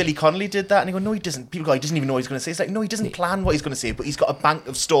to say Billy Connolly did that, and they go, no, he doesn't. People go, he doesn't even know what he's going to say. It's like, no, he doesn't plan what he's going to say, but he's got a bank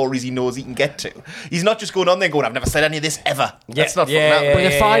of stories he knows he can get to. He's not just going on there going, I've never said any of this ever. That's not fucking happening. But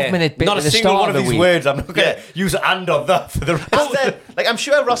a 5-minute bit not a single one of these words. I'm not going to use and of that for the rest. Like, I'm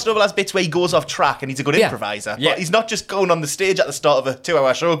sure Ross Noble has bits where he goes off track and he's a good improviser, but he's not just going on the stage at the start of a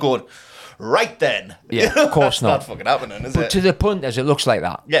 2-hour show going, right then. Yeah, of course not. That's not fucking happening, is it? But to the punters, it looks like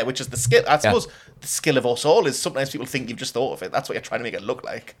that. Yeah, which is the skill. I suppose the skill of us all is sometimes people think you've just thought of it. That's what you're trying to make it look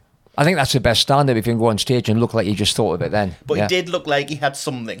like. I think that's the best standard if you can go on stage and look like you just thought of it then. But Yeah. he did look like he had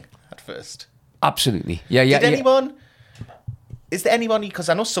something at first. Absolutely. Yeah, yeah. Did yeah. anyone... Is there anyone, because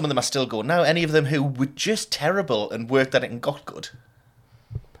I know some of them are still going now, any of them who were just terrible and worked at it and got good?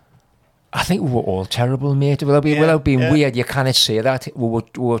 I think we were all terrible, mate. Without being Yeah. weird, you cannot say that. We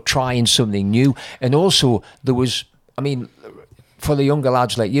were trying something new. And also, there was, I mean, for the younger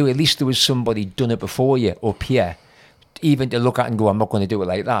lads like you, at least there was somebody done it before you up here, even to look at and go, I'm not going to do it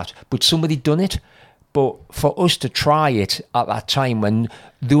like that. But somebody done it. But for us to try it at that time when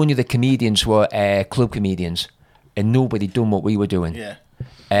the only the comedians were club comedians and nobody done what we were doing. Yeah.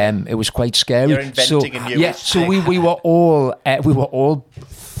 It was quite scary. You're inventing a new yeah, so we were all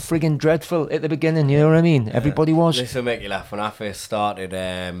friggin' dreadful at the beginning. You know what I mean? Everybody was. This will make you laugh. When I first started,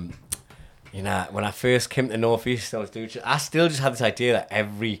 when I first came to North East, I still just had this idea that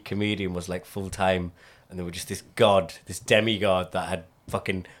every comedian was like full time, and they were just this demigod that had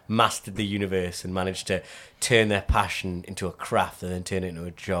fucking mastered the universe and managed to turn their passion into a craft and then turn it into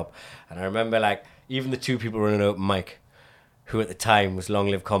a job. And I remember, like, even the two people running open mic, who at the time was Long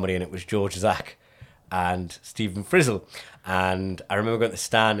Live Comedy, and it was George Zach and Stephen Frizzle. And I remember going to the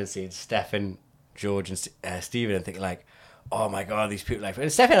stand and seeing Stefan, George and Stephen and thinking like, oh my God, these people like...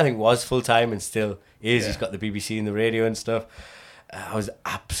 And Stefan, I think, was full-time and still is. Yeah. He's got the BBC and the radio and stuff. I was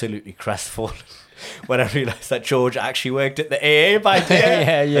absolutely crestfallen when I realised that George actually worked at the AA by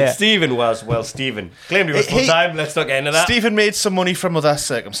day. Yeah. And Stephen was, Stephen claimed he was full-time. Let's not get into that. Stephen made some money from other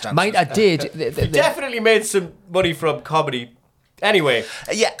circumstances. Mate, I did. He definitely made some money from comedy. Anyway.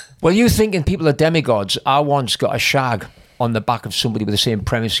 Yeah. Well, you thinking people are demigods. I once got a shag on the back of somebody with the same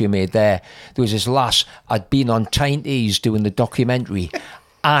premise you made there. There was this lass, I'd been on Tiny doing the documentary,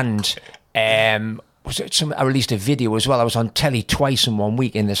 and I released a video as well. I was on telly twice in 1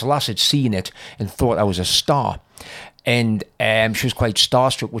 week, and this lass had seen it and thought I was a star. And she was quite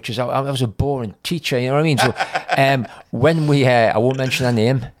starstruck, which is, I was a boring teacher, you know what I mean? So when we, I won't mention her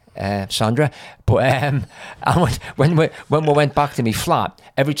name, Sandra, but when we went back to me flat,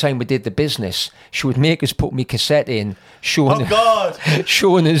 every time we did the business, she would make us put me cassette in, showing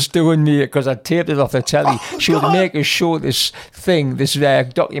us doing me, because I taped it off the telly. She would make us show this thing, this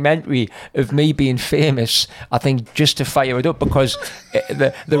documentary of me being famous, I think, just to fire it up, because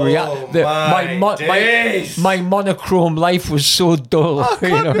my monochrome life was so dull. You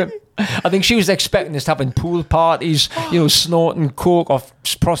know? I think she was expecting us to having pool parties, snorting coke off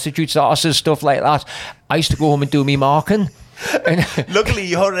prostitutes' asses, stuff like that. I used to go home and do me marking. Luckily,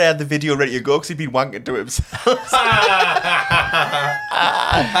 you already had the video ready to go because he'd been wanking to himself.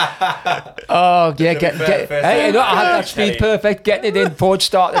 Oh, yeah, that's been perfect. Getting it in, forward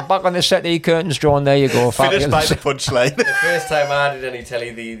started, back on the set, the curtains drawn. There you go. Finished by the punchline. The first time I did any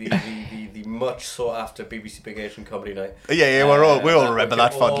telly, the much sought after BBC Big Asian Comedy Night. Yeah, we all remember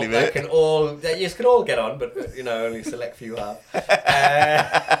that fondly, mate. You can all get on, but only a select few have.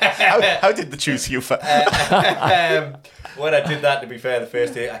 How did they choose you for? When I did that, to be fair, the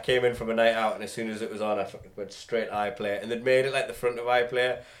first day I came in from a night out, and as soon as it was on, I went straight to iPlayer, and they'd made it like the front of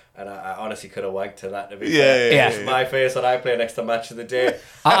iPlayer, and I honestly could have wanked to that. To be fair, yeah. It was my face on iPlayer next to Match of the Day.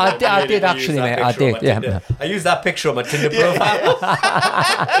 I did actually, mate. I did. Yeah. I used that picture on my Tinder profile.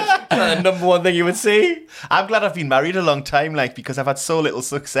 The number one thing you would see. I'm glad I've been married a long time, because I've had so little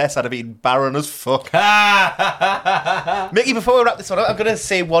success. I'd have been barren as fuck. Mickey, before we wrap this one up, I'm going to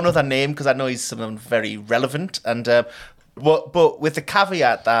say one other name because I know he's someone very relevant, and but with the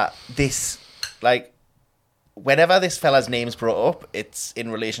caveat that this, whenever this fella's name's brought up, it's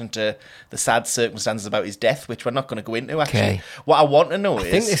in relation to the sad circumstances about his death, which we're not going to go into, actually. Okay. What I want to know is...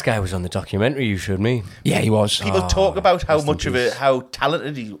 I think this guy was on the documentary you showed me. Yeah, he was. People talk about how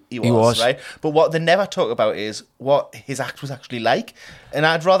talented he was, right? But what they never talk about is what his act was actually like. And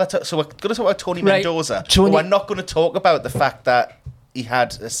I'd rather... So we're going to talk about Tony Mendoza, but we're not going to talk about the fact that he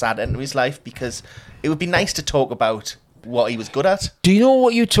had a sad end to his life, because it would be nice to talk about what he was good at. Do you know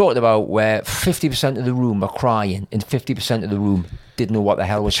what you talked about, where 50% of the room were crying and 50% of the room didn't know what the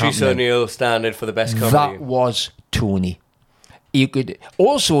hell was happening? Patrice O'Neill standard for the best comedy. That was Tony. He could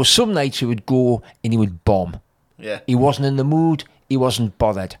also, some nights he would go and he would bomb. Yeah. He wasn't in the mood. He wasn't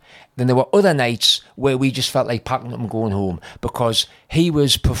bothered. Then there were other nights where we just felt like packing up and going home, because he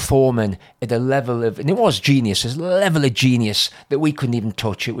was performing at a level of, and it was genius, a level of genius that we couldn't even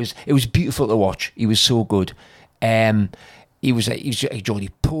touch. It was beautiful to watch. He was so good. He was a jolly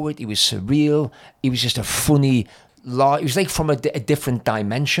poet. He was surreal. He was just a funny. He was like from a different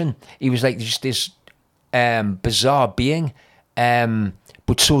dimension. He was like just this bizarre being,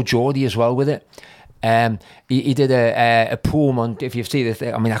 but so Geordie as well with it. He did a poem on, if you've seen the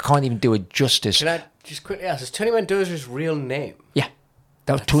thing, I mean, I can't even do it justice. Can I just quickly ask, is Tony Mendoza's real name? Yeah.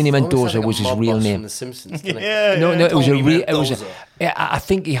 That Tony Mendoza Almost was like a his mob real boss name. from The Simpsons, didn't it? Yeah, No, it was a Tony real. It was. Mendoza. I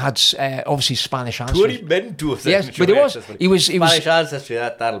think he had obviously Spanish ancestry. Tony Mendoza. Yes, but it was. He was. Spanish ancestry.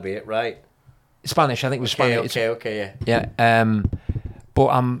 That'll be it, right? Spanish. I think it was Okay, Spanish. okay, yeah. Yeah. But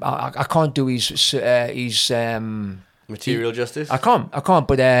I can't do his Material justice. I can't.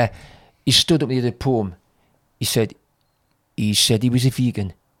 But he stood up near the poem. He said he was a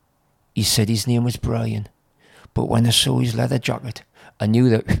vegan. He said his name was Brian. But when I saw his leather jacket, I knew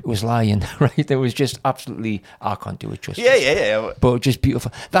that it was lying. Right? It was just absolutely. I can't do it justice. Yeah. But just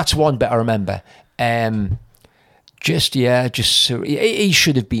beautiful. That's one bit I remember. He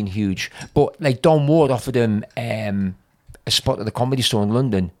should have been huge. But like Don Ward offered him a spot at the Comedy Store in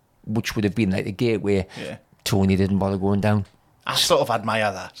London, which would have been like the gateway. Yeah. Tony didn't bother going down. I sort of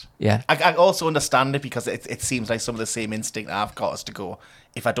admire that. Yeah. I also understand it because it seems like some of the same instinct I've got is to go,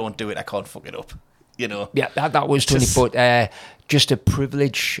 if I don't do it, I can't fuck it up. You know? Yeah, that was Tony. But just a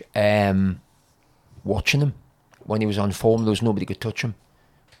privilege watching him when he was on form. There was nobody could touch him.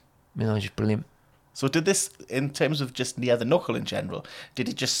 You know, just brilliant. So did this, in terms of just Near the Knuckle in general, did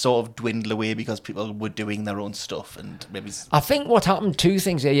it just sort of dwindle away because people were doing their own stuff and maybe... I think what happened, two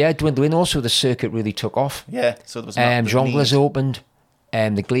things there, yeah, dwindling. Also, the circuit really took off. Yeah, so there was not the Jongleurs need. opened,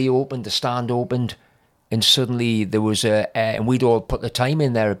 the Glee opened, the Stand opened, and suddenly there was and we'd all put the time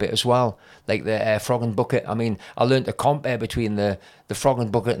in there a bit as well, like the Frog and Bucket. I mean, I learned to compare between the Frog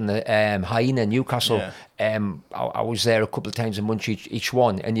and Bucket and the Hyena in Newcastle. Yeah. I was there a couple of times a month each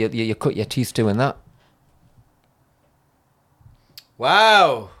one, and you cut your teeth doing that.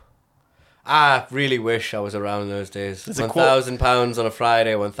 Wow. I really wish I was around those days. £1,000 on a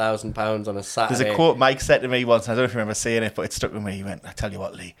Friday, £1,000 on a Saturday. There's a quote Mike said to me once, I don't know if you remember saying it, but it stuck with me. He went, I tell you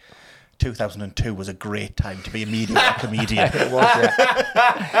what, Lee, 2002 was a great time to be a mediocre comedian. It was,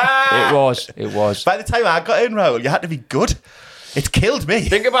 yeah. It was. By the time I got in, Raoul, you had to be good. It's killed me.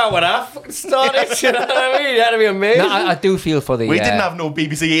 Think about when I fucking started, you know what I mean? You had to be amazing. No, I do feel for the... We didn't have no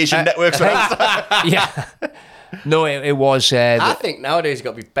BBC Asian networks when I started. Yeah. No, it was... I think nowadays you've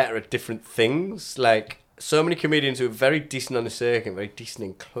got to be better at different things. Like, so many comedians who are very decent on the circuit, very decent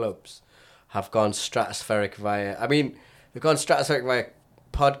in clubs, have gone stratospheric via... I mean, they've gone stratospheric via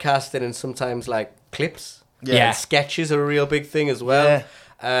podcasting and sometimes, like, clips. Yeah. And sketches are a real big thing as well.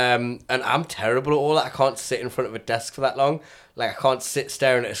 Yeah. And I'm terrible at all that. I can't sit in front of a desk for that long. Like, I can't sit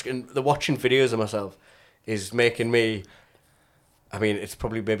staring at the watching videos of myself is making me... I mean, it's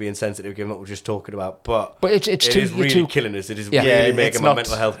probably maybe insensitive given what we're just talking about, but it's really killing us. It is Yeah. really making my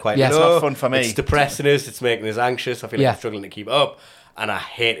mental health quite low. It's not fun for me. It's depressing us. It's making us anxious. I feel like I'm struggling to keep up, and I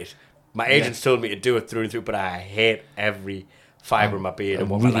hate it. My agents told me to do it through and through, but I hate every fibre of my being and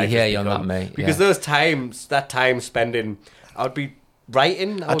what really my life hear has you on become. that, mate. Because that time spending, I would be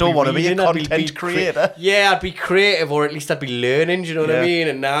writing. I don't want to be a reading, I'd content creator. Yeah, I'd be creative, or at least I'd be learning. Do you know what I mean?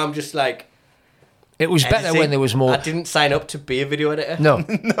 And now I'm just like... It was better editing. when there was more... I didn't sign up to be a video editor. No.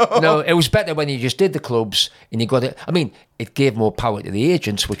 It was better when you just did the clubs and you got it. I mean, it gave more power to the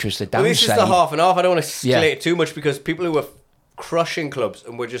agents, which was the downside. Well, this is the half and half. I don't want to escalate it too much because people who were crushing clubs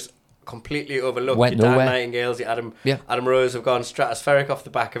and were just completely overlooked. Went your Dan nowhere. Nightingales, your Adam Rose have gone stratospheric off the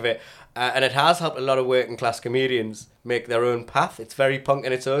back of it. And it has helped a lot of working class comedians make their own path. It's very punk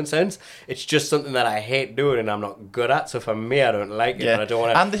in its own sense. It's just something that I hate doing and I'm not good at. So for me, I don't like it. Yeah. And I don't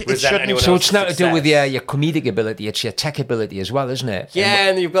want to it resent anyone So else's it's not to do with success. your comedic ability, it's your tech ability as well, isn't it? Yeah,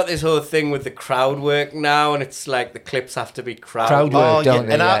 and you've got this whole thing with the crowd work now, and it's like the clips have to be crowd work, don't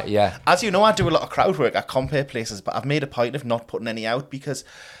they? And Yeah. As you know, I do a lot of crowd work. I compare places, but I've made a point of not putting any out because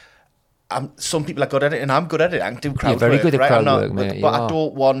some people are good at it, and I'm good at it. I can do crowd work. You're very good at crowd I'm work, mate. But I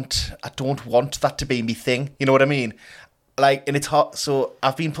don't want that to be me thing. You know what I mean? Like, and it's hot. So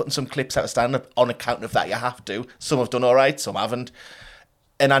I've been putting some clips out of stand-up on account of that. You have to. Some have done all right, some haven't.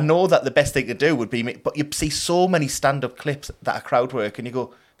 And I know that the best thing to do would be, but you see so many stand-up clips that are crowd work, and you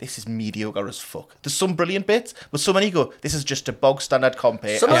go, this is mediocre as fuck. There's some brilliant bits, but so many go, this is just a bog standard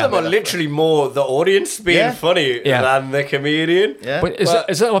compare. Some of them are literally more the audience being funny than the comedian. Yeah. But is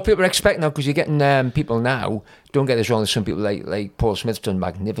that what people expect now? Because you're getting people now, don't get this wrong, there's some people like Paul Smith's done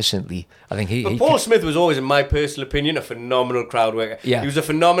magnificently. I think Paul Smith was always, in my personal opinion, a phenomenal crowd worker. Yeah. He was a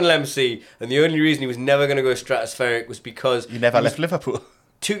phenomenal MC, and the only reason he was never going to go stratospheric was because... You never left Liverpool.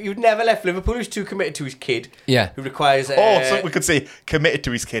 You'd never left Liverpool. He was too committed to his kid. Yeah. Who requires... So we could say committed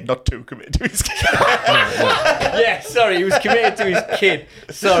to his kid, not too committed to his kid. Yeah, sorry, he was committed to his kid.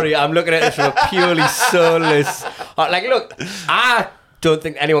 Sorry, I'm looking at this from a purely soulless... Like, look, I don't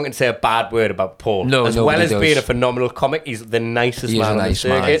think anyone can say a bad word about Paul. No, as well nobody as does. being a phenomenal comic, he's the nicest He is man a on the nice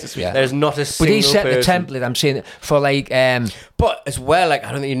man, circuit. yeah. There's not a But single he set person. the template. I'm saying for like. But as well, like,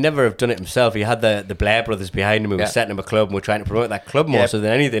 I don't think he'd never have done it himself. He had the Blair brothers behind him who were Yeah. setting him a club and were trying to promote that club more Yeah. so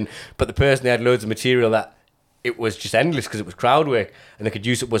than anything. But the person who had loads of material that it was just endless because it was crowd work and they could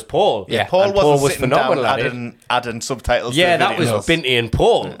use it was Paul. Yeah. Paul And wasn't was sitting phenomenal down at it. adding subtitles. Yeah, to the that was videos. Binty and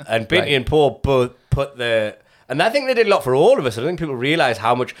Paul. And Binty Right. and Paul both put the... And I think they did a lot for all of us. I don't think people realise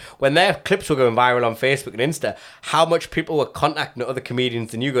how much... When their clips were going viral on Facebook and Insta, how much people were contacting other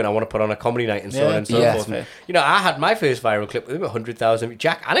comedians than you going, I want to put on a comedy night and so on and so Yeah. forth. Yeah. And, you know, I had my first viral clip with him, 100,000...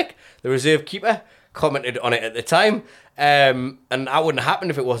 Jack Annick, the reserve keeper, commented on it at the time. And that wouldn't happen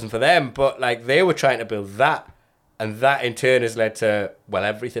if it wasn't for them. But, like, they were trying to build that. And that in turn has led to, well,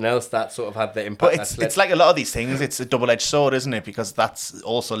 everything else that sort of had the impact. But that's it's led like a lot of these things. It's a double-edged sword, isn't it? Because that's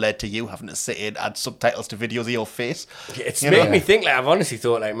also led to you having to sit in, add subtitles to videos of your face. It's You made know? me think, like, I've honestly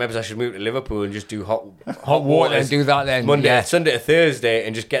thought, like, maybe I should move to Liverpool and just do hot Hot water and do that then, Monday, yeah. Sunday to Thursday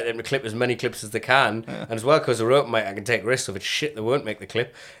and just get them to clip as many clips as they can. And as well, because they're open mic, I can take risks. If it's shit, they won't make the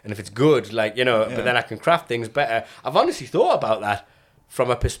clip. And if it's good, like, you know, but then I can craft things better. I've honestly thought about that from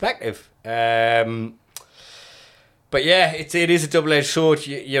a perspective. But yeah, it is a double-edged sword.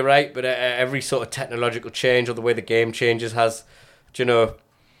 You're right, but every sort of technological change or the way the game changes has, you know,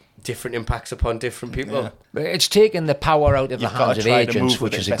 different impacts upon different people. Yeah. But it's taken the power out of the You've gotta hands of try to agents, move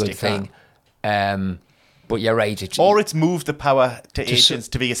with which it is a best good you can. thing. But you're right. It's moved the power to Just- agents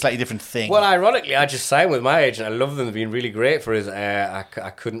to be a slightly different thing. Well, ironically, I just signed with my agent. I love them. They've been really great for us. I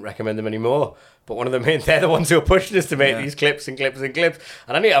couldn't recommend them anymore. But one of them, they're the ones who are pushing us to make these clips and clips and clips.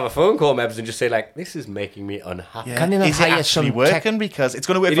 And I need to have a phone call, Mebs, and just say, like, this is making me unhappy. yeah. Can they not is it hire actually some working? Because it's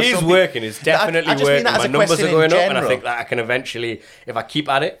going to work It for is some people. working. It's definitely I just mean working. that as My a numbers question are in going up, and I general. think that I can eventually, if I keep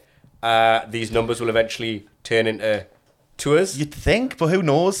at it, these numbers will eventually turn into tours. You'd think, but who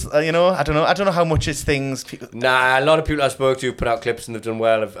knows? You know, I don't know. I don't know how much is things. People, Nah, a lot of people I spoke to put out clips and they've done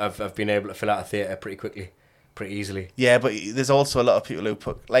well. I've been able to fill out a theatre pretty quickly, pretty easily. yeah, but there's also a lot of people who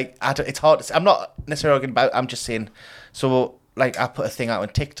put like it's hard to say. I'm not necessarily arguing about. I'm just saying. So like I put a thing out on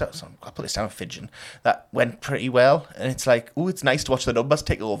TikTok. So I put this down fidgeting that went pretty well, and it's like, oh, it's nice to watch the numbers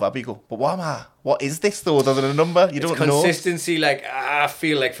take over. But you go, but what is this though? Other than a number, you It's don't know. consistency. Like, I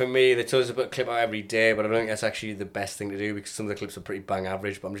feel like for me, they told us to put a clip out every day, but I don't think that's actually the best thing to do because some of the clips are pretty bang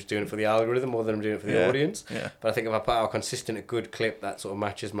average. But I'm just doing it for the algorithm more than I'm doing it for the Yeah, audience. yeah. But I think if I put out a consistent, a good clip that sort of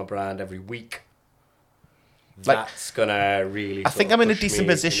matches my brand every week, Like, that's gonna really. I sort think of I'm in a push decent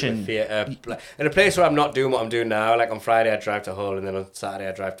me position. into the theatre. In a place where I'm not doing what I'm doing now. Like on Friday, I drive to Hull, and then on Saturday,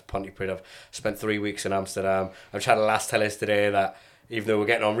 I drive to Pontypridd. I've spent 3 weeks in Amsterdam. I've just had a last tell us today that even though we're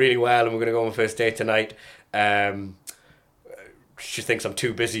getting on really well and we're gonna go on the first date tonight, she thinks I'm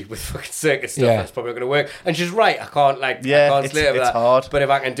too busy with fucking circus stuff. Yeah. That's probably not going to work. And she's right. I can't Yeah, I can't it's- slate over it's that. hard. But if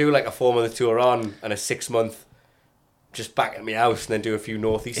I can do like a 4-month tour on and a 6-month just back at my house and then do a few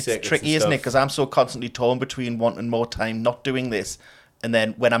northeast It's circuits. tricky, and isn't it? stuff. Because I'm so constantly torn between wanting more time, not doing this, and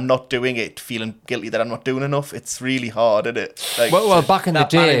then when I'm not doing it, feeling guilty that I'm not doing enough. It's really hard, isn't it? Like, Well, back in the that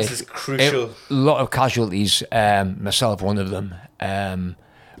day, balance is crucial. a lot of casualties, myself one of them,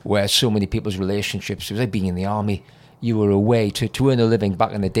 where so many people's relationships, it was like being in the army. You were away to earn a living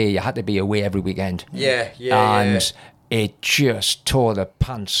back in the day. You had to be away every weekend. Yeah. And it just tore the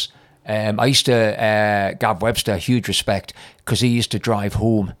pants. I used to, Gav Webster, huge respect, because he used to drive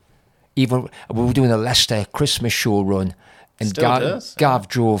home. Even we were doing a Leicester Christmas show run, and Still does. Gav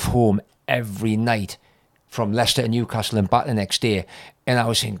drove home every night from Leicester to Newcastle and back the next day. And I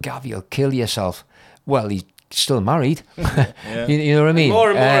was saying, Gav, you'll kill yourself. Well, he's still married. You know what I mean? More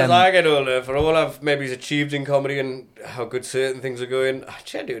and more as I get older, for all I've maybe achieved in comedy and how good certain things are going, I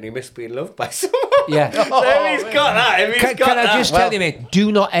genuinely miss being loved by someone. Yeah. So if he's got that, if he's Can, got can I that, just tell you, mate,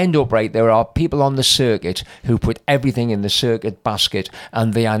 do not end up right. There are people on the circuit who put everything in the circuit basket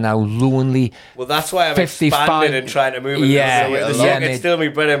and they are now lonely. well, that's why I've 55 expanded and trying to move into Yeah, the yeah, circuit's mate. still my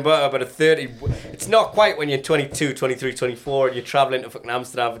bread and butter, but at 30, it's not quite when you're 22, 23, 24 and you're travelling to fucking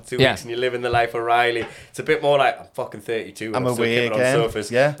Amsterdam for 2 Yeah. weeks and you're living the life of Riley. It's a bit more like, I'm fucking 32 and I'm I'm still away kicking on again.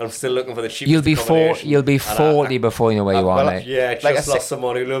 sofas. Yeah. I'm still looking for the cheapest You'll be accommodation. You'll be And 40 before you know where you are, well, mate. Yeah, just Like I lost said-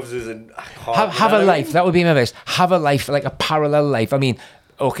 someone who loves us and I can't. Have a life. That would be my best. Have a life, like a parallel life. I mean,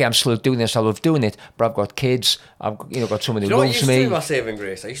 okay, I'm still doing this. I love doing it, but I've got kids. I've got someone who You know what loves used to me. be my saving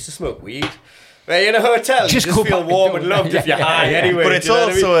grace? I used to smoke weed. Well, in a hotel, Just you go just feel back and warm do and it. loved if you're Yeah, high yeah. anyway. But it's do you know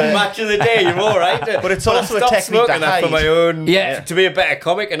what I also mean? a- Match of the day, you're all right. But it's I also a stopped technique smoking to that for hide. my own, Yeah. to be a better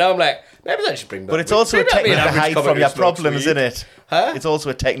comic, and now I'm like, Maybe I should bring back. But it's also a maybe that'd be technique an to average hide comic from who your smokes problems, weed. isn't it? Huh? It's also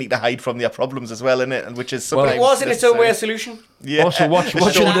a technique to hide from your problems as well, isn't it? And which is But sometimes it was in its own way a necessary. solution. Yeah. Also, watching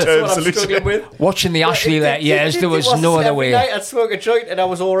That's the what I'm struggling with. watching the Ashley years, there was no other way. Every night I'd smoke a joint and I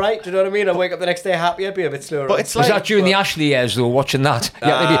was all right. Do you know what I mean? I'd wake up the next day happy. I'd be a bit slower. But it's Was like, that during the Ashley years though? Watching that, you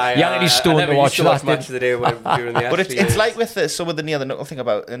had to be stoned to watch that. Match of the day during the but Ashley it's years. like with some of the near the knuckle thing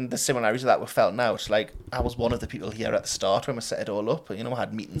about and the similarities of that were felt now. It's like I was one of the people here at the start when we set it all up. You know, I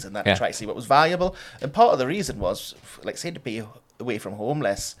had meetings and that Yeah. to try to see what was valuable. And part of the reason was, like, say, to be away from home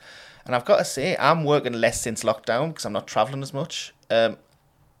less. And I've got to say, I'm working less since lockdown because I'm not travelling as much. I'm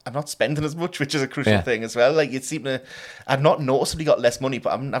not spending as much, which is a crucial thing as well. Like, I've not noticeably got less money,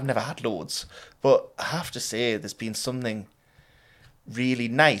 but I've never had loads. But I have to say, there's been something really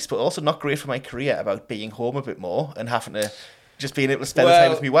nice, but also not great for my career about being home a bit more and having to just being able to spend the time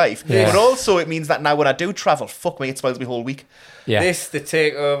with my wife. Yeah. But also, it means that now when I do travel, fuck me, it spoils my whole week. Yeah. This, the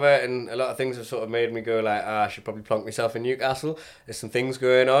takeover, and a lot of things have sort of made me go like, I should probably plonk myself in Newcastle. There's some things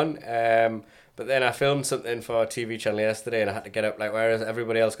going on. But then I filmed something for a TV channel yesterday and I had to get up, like, whereas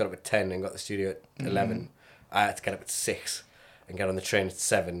everybody else got up at 10 and got to the studio at 11, I had to get up at 6 and get on the train at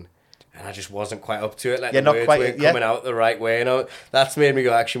 7. And I just wasn't quite up to it. Like, You're the not words quite- weren't yeah. coming out the right way. You know? That's made me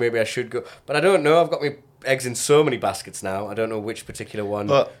go, actually, maybe I should go. But I don't know. I've got my eggs in so many baskets now. I don't know which particular one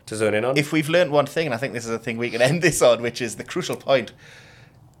But to zone in on. If we've learned one thing, and I think this is a thing we can end this on, which is the crucial point,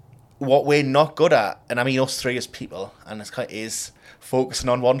 what we're not good at, and I mean us three as people, and is focusing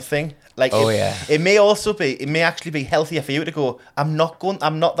on one thing. Like, it may actually be healthier for you to go, I'm not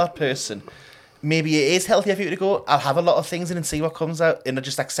that person. Maybe it is healthier for you to go, I'll have a lot of things in and see what comes out, and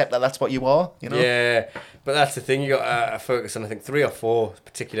just accept that that's what you are, you know? Yeah, but that's the thing. You got to focus on, I think, 3 or 4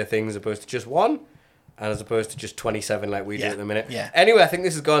 particular things as opposed to just one, and as opposed to just 27 like we do at the minute. Yeah. Anyway, I think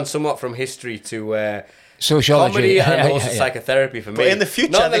this has gone somewhat from history to Sociology. comedy and Yeah, also yeah. psychotherapy for me. But in the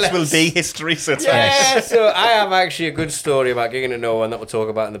future, this will be history, so it's fine. Yeah, so I have actually a good story about gigging at no one that we'll talk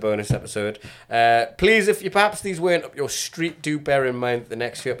about in the bonus episode. Please, if you perhaps these weren't up your street, do bear in mind that the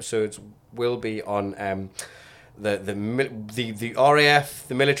next few episodes will be on the RAF,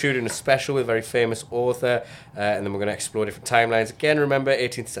 the military, doing a special with a very famous author, and then we're going to explore different timelines. Again, remember,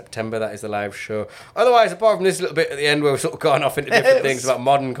 18th September, that is the live show. Otherwise, apart from this little bit at the end where we've sort of gone off into different things about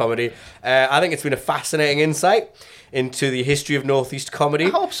modern comedy, I think it's been a fascinating insight into the history of Northeast comedy. I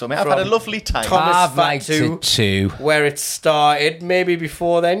hope so, mate. I've had a lovely time. Thomas I've liked Fatu, it too. where it started. Maybe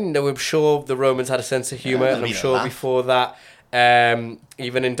before then, I'm sure the Romans had a sense of humour, and I'm believe sure that. before that,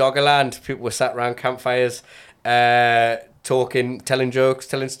 even in Doggerland, people were sat around campfires, talking, telling jokes,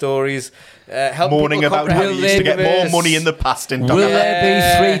 telling stories, helping Mourning people about how comprehend you used to get more universe. money in the past in Will Doggerland.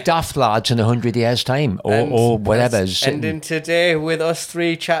 there be 3 daft lads in 100 years' time, or whatever? That's ending today with us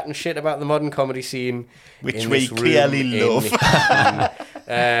 3 chatting shit about the modern comedy scene, Which in we this room clearly in love.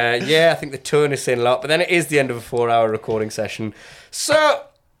 yeah, I think the tone is saying a lot, but then it is the end of a 4-hour recording session. So,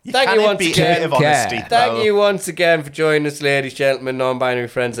 thank you Can't once beat a bit again. of honesty. Thank Thank you once again for joining us, ladies, gentlemen, non-binary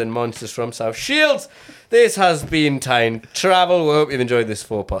friends, and monsters from South Shields. This has been Time Travel. We hope you've enjoyed this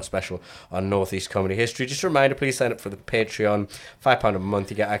 4-part special on Northeast comedy history. Just a reminder, please sign up for the Patreon. £5 a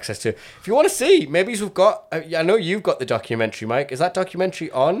month you get access to. If you want to see, maybe we've got... I know you've got the documentary, Mike. Is that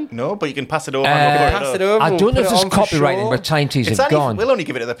documentary on? No, but you can pass it over. Pass it over. I we'll don't know put if it there's on for copyrighting, sure. but Time Teas It's have only, gone. we'll only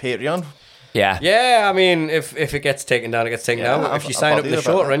give it to the Patreon. Yeah. Yeah, I mean, if it gets taken down, it gets taken down. But if you I'll sign up in the bother you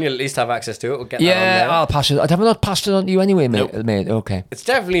short about run, you'll at least have access to it. We'll get that on Yeah, there. I'll pass it. Have I not passed it on to you anyway, mate? Mate, okay. It's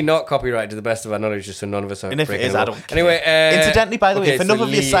definitely not copyrighted to the best of our knowledge, just so none of us are And if it breaking is, the I law. don't care. Anyway, Incidentally, by the way, okay, if so enough of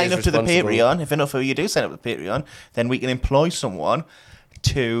you Lee sign is up to the responsible. Patreon, if enough of you do sign up to the Patreon, then we can employ someone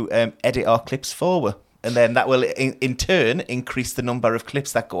to edit our clips forward. And then that will, in turn, increase the number of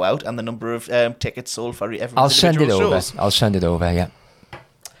clips that go out and the number of tickets sold for every I'll send it individual over. shows. I'll send it over, yeah.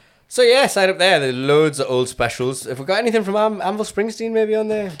 So yeah, sign up there. There's loads of old specials. Have we got anything from Anvil Springsteen maybe on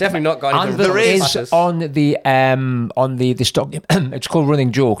there? Definitely not got anything. Anvil from is Fatters. on the stock. It's called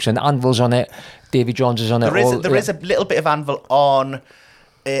Running Jokes, and Anvil's on it. Davy Jones is on it. There is a little bit of Anvil on,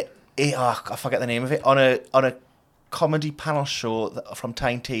 I forget the name of it, on a comedy panel show from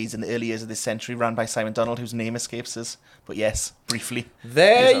Time Teas in the early years of this century, ran by Simon Donald, whose name escapes us. But yes, briefly.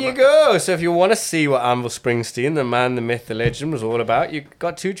 There He's you on go. So if you want to see what Anvil Springsteen, the man, the myth, the legend, was all about, you've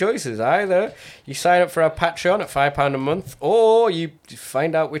got 2 choices. Either you sign up for our Patreon at £5 a month, or you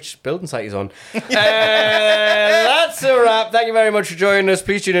find out which building site he's on. That's a wrap. Thank you very much for joining us.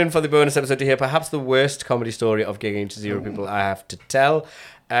 Please tune in for the bonus episode to hear perhaps the worst comedy story of gigging to 0 people I have to tell.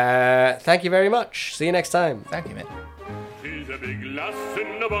 Thank you very much. See you next time. Thank you, mate. She's a big lass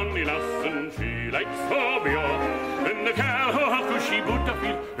and a bonny lass and she likes her beer. And the cow her cushy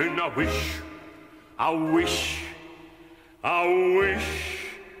butterfield and I wish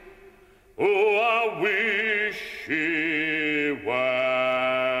Oh, I wish he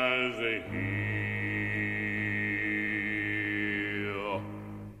was here.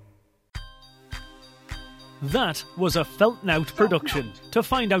 That was a Feltnout production. To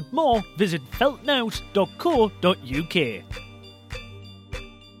find out more, visit feltnout.co.uk.